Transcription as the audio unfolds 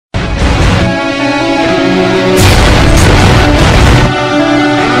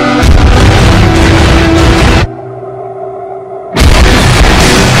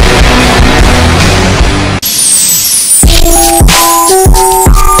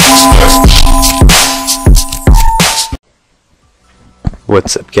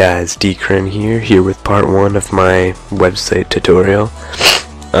What's up guys, Decren here with part 1 of my website tutorial.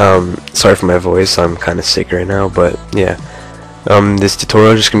 Sorry for my voice, I'm kinda sick right now, but yeah. This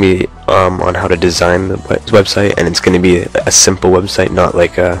tutorial is just gonna be on how to design the website, and it's gonna be a simple website, not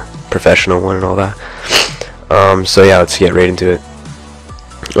like a professional one and all that. So yeah, let's get right into it.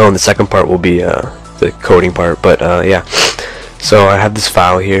 The second part will be the coding part, but yeah. So I have this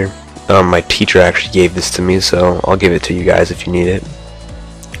file here. My teacher actually gave this to me, so I'll give it to you guys if you need it.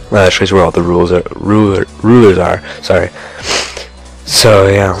 Shows where all the rulers are. Sorry. So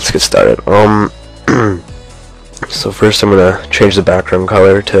yeah, let's get started. So first I'm gonna change the background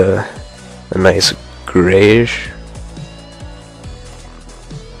color to a nice grayish.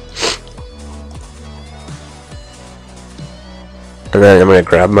 And then I'm gonna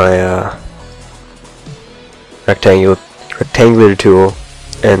grab my rectangular tool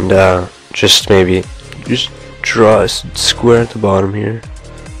and just draw a square at the bottom here.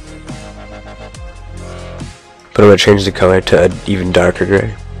 But I'm going to change the color to an even darker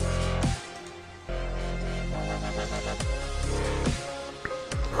gray.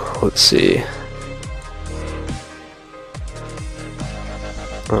 Let's see.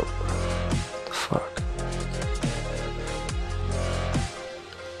 Oh, the fuck.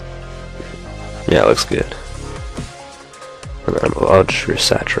 Yeah, it looks good. And then I'll just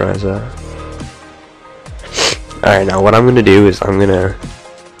resaturize that. Alright, now what I'm going to do is I'm going to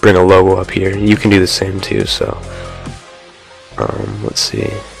bring a logo up here. You can do the same too, so let's see.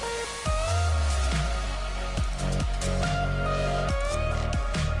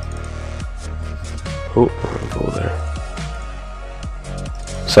 Oh, folder.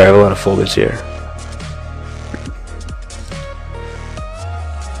 Sorry, I have a lot of folders here.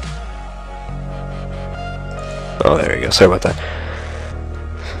 Oh, there we go. Sorry about that.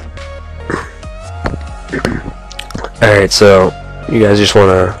 Alright, so you guys just want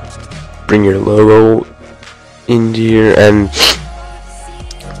to bring your logo into here and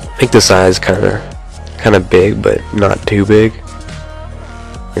make the size kind of big, but not too big,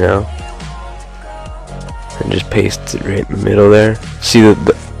 you know, and just paste it right in the middle there. See,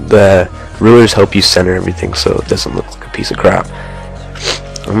 the rulers help you center everything so it doesn't look like a piece of crap.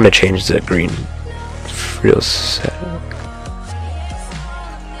 I'm gonna change the green real set.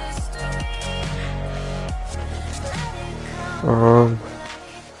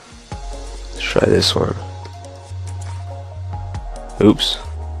 Let's try this one. Oops.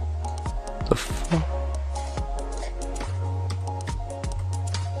 The fuck?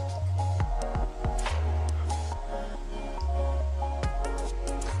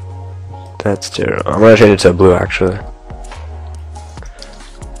 That's terrible. I'm gonna change it to blue actually.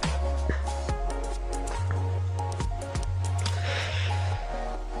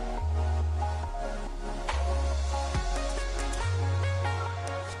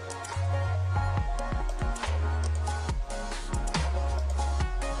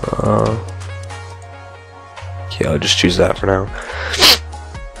 Okay, I'll just choose that for now.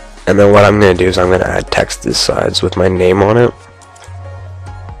 And then what I'm going to do is I'm going to add text to the sides with my name on it.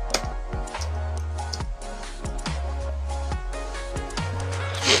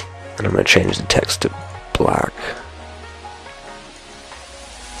 And I'm going to change the text to black.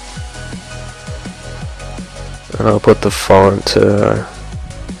 And I'll put the font to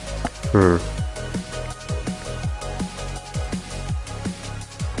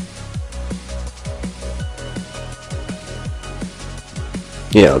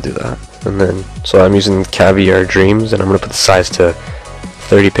yeah, I'll do that. And then, so I'm using Caviar Dreams, and I'm gonna put the size to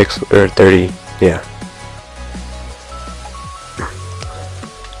 30 pixels, or 30, yeah.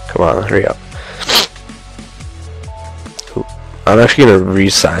 Come on, hurry up. Cool. I'm actually gonna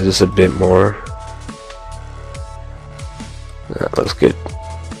resize this a bit more. That looks good.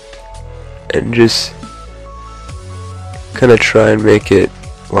 And just kind of try and make it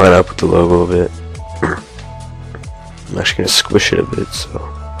line up with the logo a bit. I'm actually going to squish it a bit, so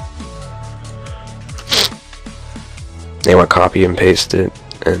I want to copy and paste it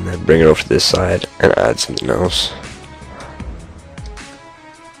and then bring it over to this side and add something else.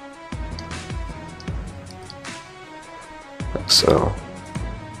 Like so.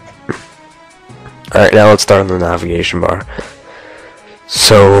 Alright, now let's start on the navigation bar.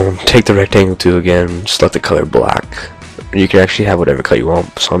 So take the rectangle tool again, just let the color black. You can actually have whatever color you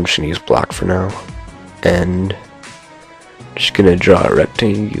want, so I'm just going to use black for now. And just gonna draw a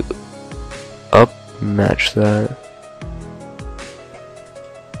rectangle up, match that,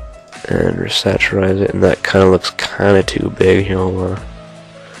 and resaturize it, and that kind of looks kind of too big, you know.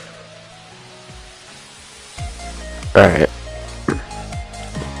 Alright,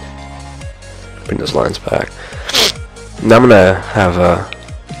 bring those lines back. Now I'm gonna have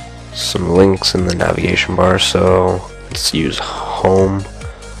some links in the navigation bar, so let's use home.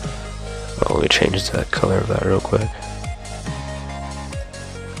 Oh, let me change the color of that real quick.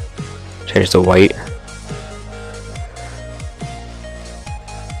 Change to white.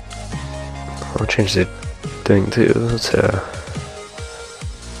 I'll change the thing too to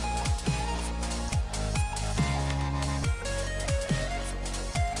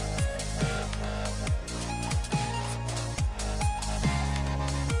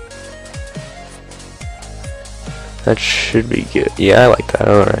that should be good. Yeah, I like that.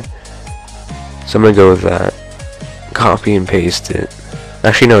 Alright. So I'm gonna go with that. Copy and paste it.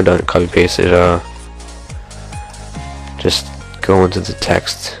 Actually, no, don't copy paste it. Just go into the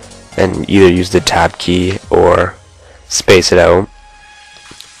text and either use the tab key or space it out,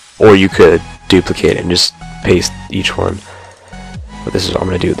 or you could duplicate it and just paste each one. But this is what I'm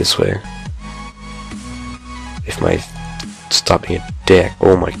gonna do it this way. If my stop being a dick.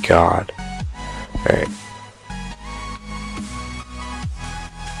 Oh my god. Alright.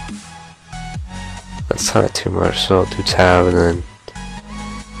 That's kind of too much, so I'll do tab and then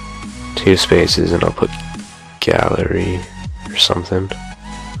 2 spaces, and I'll put gallery or something.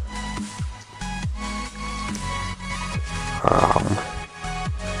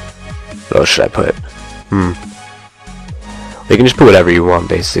 What else should I put? You can just put whatever you want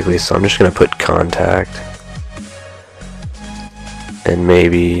basically, so I'm just gonna put contact and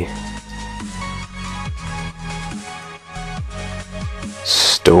maybe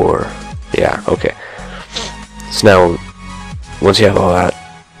store. Yeah, okay. So now, once you have all that,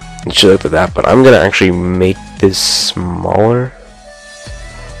 it should look like that, but I'm gonna actually make this smaller.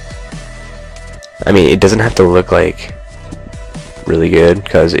 I mean, it doesn't have to look like really good,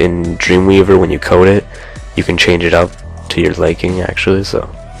 because in Dreamweaver, when you code it, you can change it up to your liking actually, so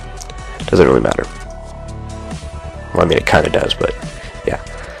it doesn't really matter. Well, I mean, it kind of does, but yeah.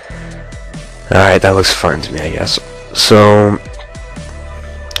 Alright, that looks fine to me, I guess. So,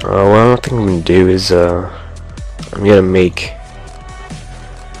 what I think I'm gonna do is, I'm gonna make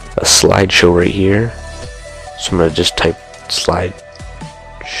a slideshow right here. So I'm gonna just type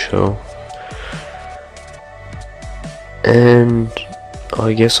slideshow, and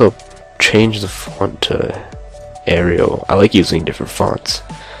I guess I'll change the font to Arial. I like using different fonts.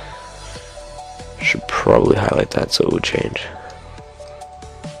 Should probably highlight that so it would change.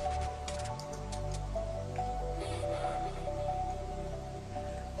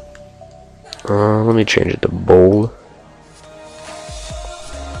 Let me change it to bold.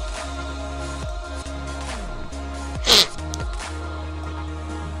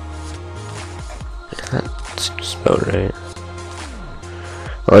 That seems about right.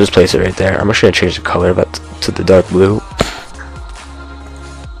 I'll just place it right there. I'm actually gonna change the color of it to the dark blue.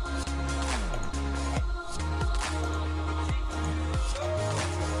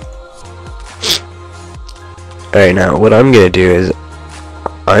 Alright, now what I'm gonna do is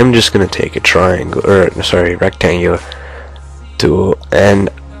I'm just gonna take a triangle, or sorry, rectangular tool, and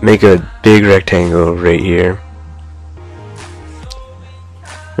make a big rectangle right here.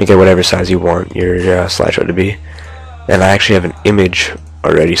 Make it whatever size you want your slideshow to be. And I actually have an image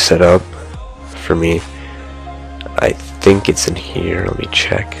already set up for me. I think it's in here. Let me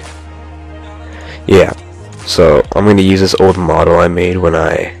check. Yeah. So I'm gonna use this old model I made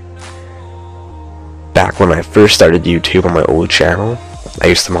back when I first started YouTube on my old channel. I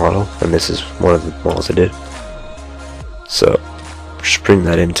used to model, and this is one of the models I did. So just bring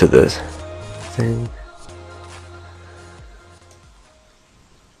that into the thing,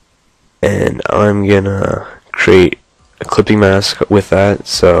 and I'm gonna create a clipping mask with that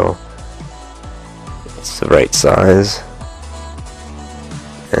so it's the right size,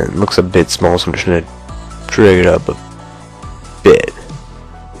 and it looks a bit small, so I'm just gonna drag it up a bit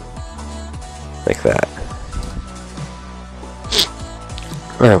like that.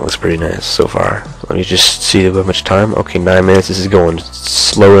 That looks pretty nice so far. Let me just see how much time. Okay, 9 minutes. This is going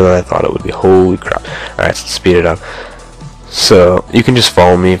slower than I thought it would be. Holy crap. Alright, let's speed it up. So, you can just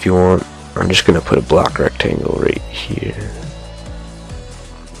follow me if you want. I'm just going to put a black rectangle right here.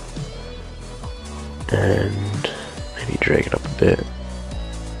 And maybe drag it up a bit.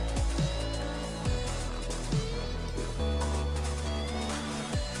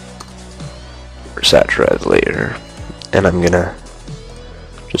 Satirize later. And I'm going to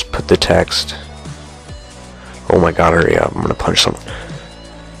just put the text. Oh my god, hurry up. I'm gonna punch someone.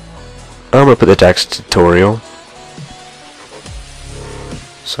 I'm gonna put the text tutorial.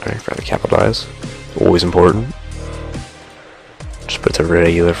 Sorry, forgot to capitalize. Always important. Just put the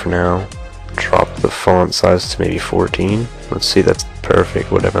regular for now. Drop the font size to maybe 14. Let's see, that's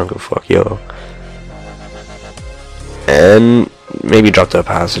perfect. Whatever, I'm gonna fuck yellow. and maybe drop the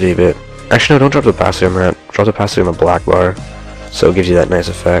opacity a bit. Actually, no, don't drop the opacity on that. Drop the opacity on the black bar, so it gives you that nice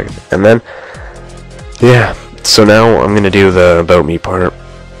effect. And then, yeah. So now I'm gonna do the about me part.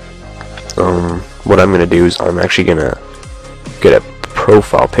 What I'm gonna do is I'm actually gonna get a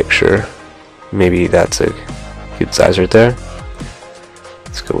profile picture. Maybe that's a good size right there.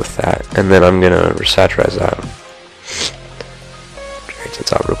 Let's go with that. And then I'm gonna resaturize that. Drag to the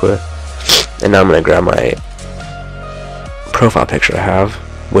top real quick. And now I'm gonna grab my profile picture I have,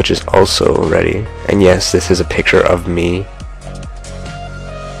 which is also ready. And yes, this is a picture of me.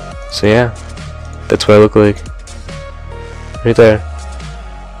 So yeah, that's what I look like. Right there.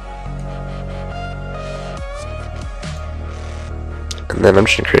 And then I'm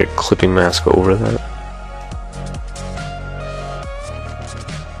just gonna create a clipping mask over that.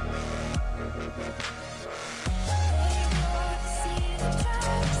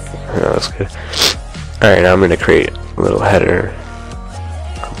 Yeah, that's good. Alright, now I'm gonna create a little header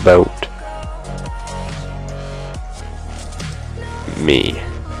about me.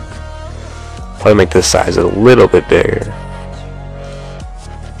 Probably make this size a little bit bigger.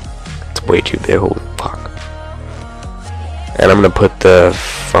 It's way too big, holy fuck. And I'm gonna put the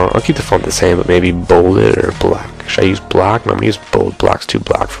font, I'll keep the font the same, but maybe bold it or black. Should I use black? No, I'm gonna use bold. Black's too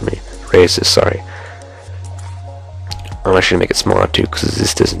black for me. Raise this, sorry. I'm actually gonna make it smaller too, because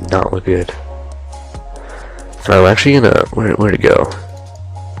this does not look good. And I'm actually gonna, where to go?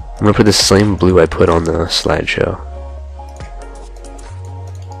 I'm gonna put the same blue I put on the slideshow.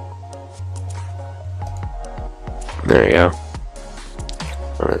 There we go.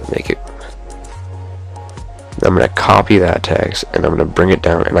 I'm gonna make it. I'm gonna copy that text and I'm gonna bring it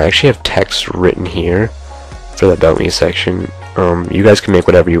down. And I actually have text written here for the about me section. You guys can make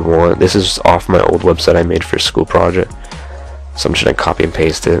whatever you want. This is off my old website I made for a school project. So I'm just gonna copy and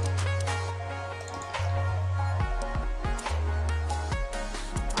paste it.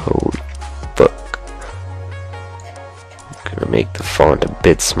 Holy fuck. I'm gonna make the font a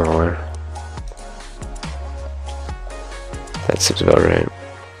bit smaller. That seems about right.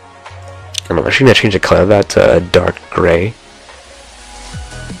 And I'm actually gonna change the color of that to a dark gray.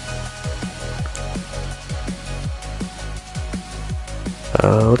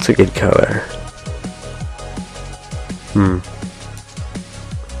 What's a good color?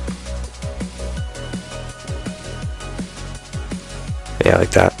 Yeah,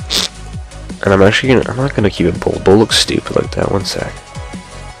 like that. And I'm actually gonna, I'm not gonna keep it bold. Bold looks stupid like that. One sec.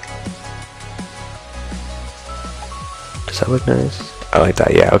 Does that look nice? I like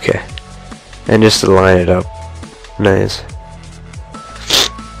that, yeah, okay. And just to line it up. Nice.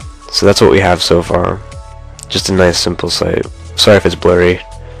 So that's what we have so far. Just a nice simple site. Sorry if it's blurry.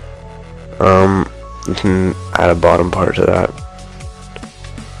 You can add a bottom part to that.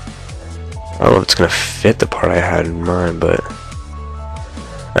 I don't know if it's gonna fit the part I had in mind, but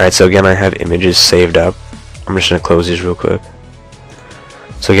alright, so again I have images saved up. I'm just gonna close these real quick.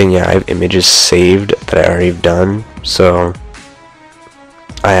 So again, yeah, I have images saved that I already have done. So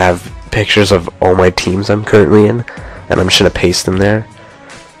I have pictures of all my teams I'm currently in, and I'm just gonna paste them there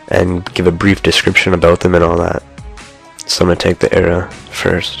and give a brief description about them and all that. So I'm gonna take the era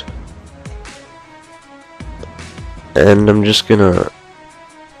first, and I'm just gonna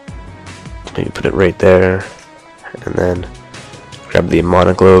maybe put it right there, and then grab the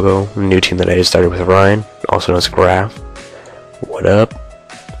Mnemonic logo, the new team that I just started with Ryan, also known as Graph. What up?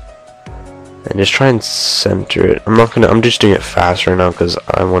 And just try and center it. I'm just doing it fast right now because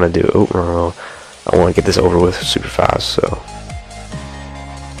I want to do, oh no, I want to get this over with super fast, so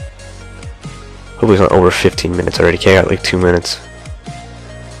hopefully it's not over 15 minutes already. Okay, I got like 2 minutes.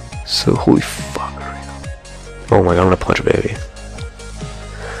 So holy fuck. Oh my god, I'm gonna punch a baby.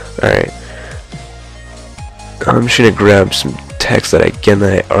 Alright. I'm just gonna grab some text that I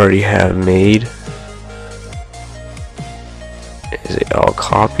already have made. Is it all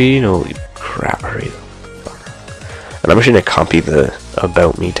copied? Holy crap, hurry the fuck. And I'm just gonna copy the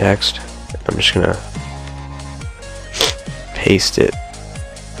about me text. I'm just gonna paste it.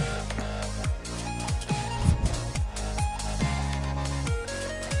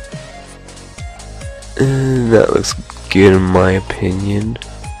 That looks good in my opinion.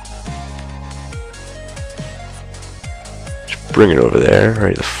 Just bring it over there.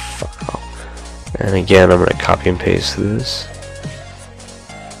 Hurry the fuck up. And again, I'm gonna copy and paste this.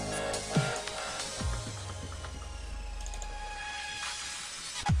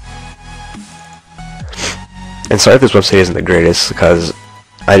 And sorry if this website isn't the greatest, because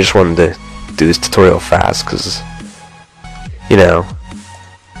I just wanted to do this tutorial fast, because, you know,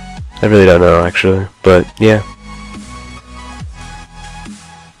 I really don't know actually, but yeah.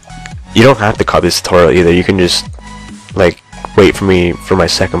 You don't have to copy this tutorial either, you can just like wait for my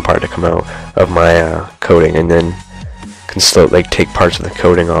second part to come out of my coding, and then can still like take parts of the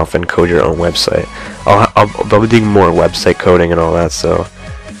coding off and code your own website. I'll be doing more website coding and all that, so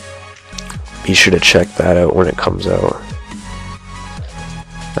be sure to check that out when it comes out.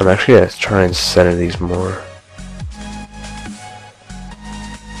 I'm actually gonna try and center these more.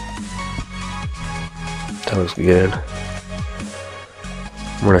 That looks good.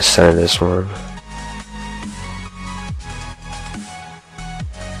 I'm gonna center this one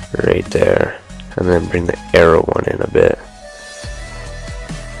right there, and then bring the arrow one in a bit.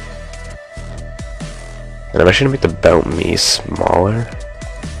 And I'm actually gonna make the About Me smaller,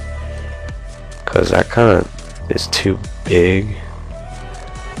 because that kind of is too big.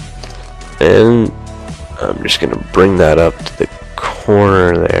 And I'm just gonna bring that up to the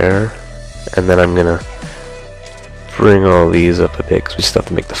corner there, and then I'm gonna bring all these up a bit because we still have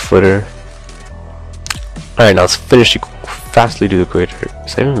to make the footer. Alright, now let's finish. Fastly do the quitter.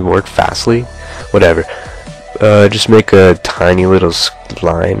 Does that even work? Fastly? Whatever. Just make a tiny little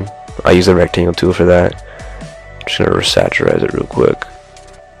line. I use the rectangle tool for that. I'm just gonna resaturize it real quick.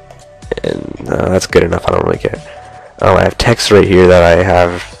 And that's good enough. I don't really care. I have text right here that I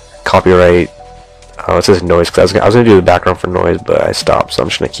have copyright. It says noise, because I was gonna do the background for noise, but I stopped, so I'm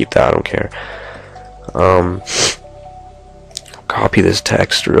just gonna keep that. I don't care. Copy this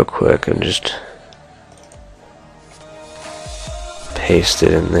text real quick and just paste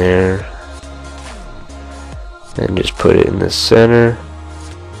it in there, and just put it in the center.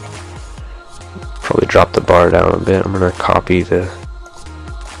 Probably drop the bar down a bit. I'm gonna copy the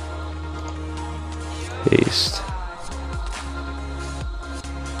paste.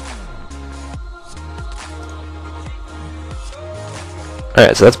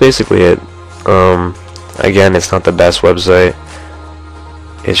 Alright, so that's basically it. Again, it's not the best website.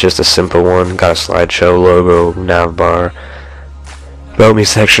 It's just a simple one. Got a slideshow, logo, nav bar, About Me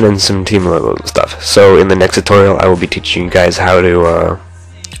section, and some team logos and stuff. So in the next tutorial, I will be teaching you guys how to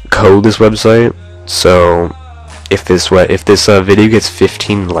code this website. So if this video gets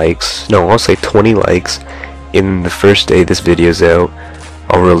 15 likes, no, I'll say 20 likes in the first day this video's out,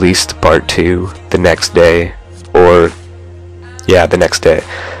 I'll release the part 2 the next day, or yeah, the next day.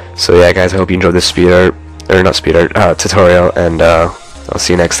 So yeah, guys, I hope you enjoyed this speed art, or not speed art, tutorial, and I'll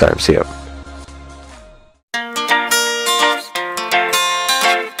see you next time. See ya.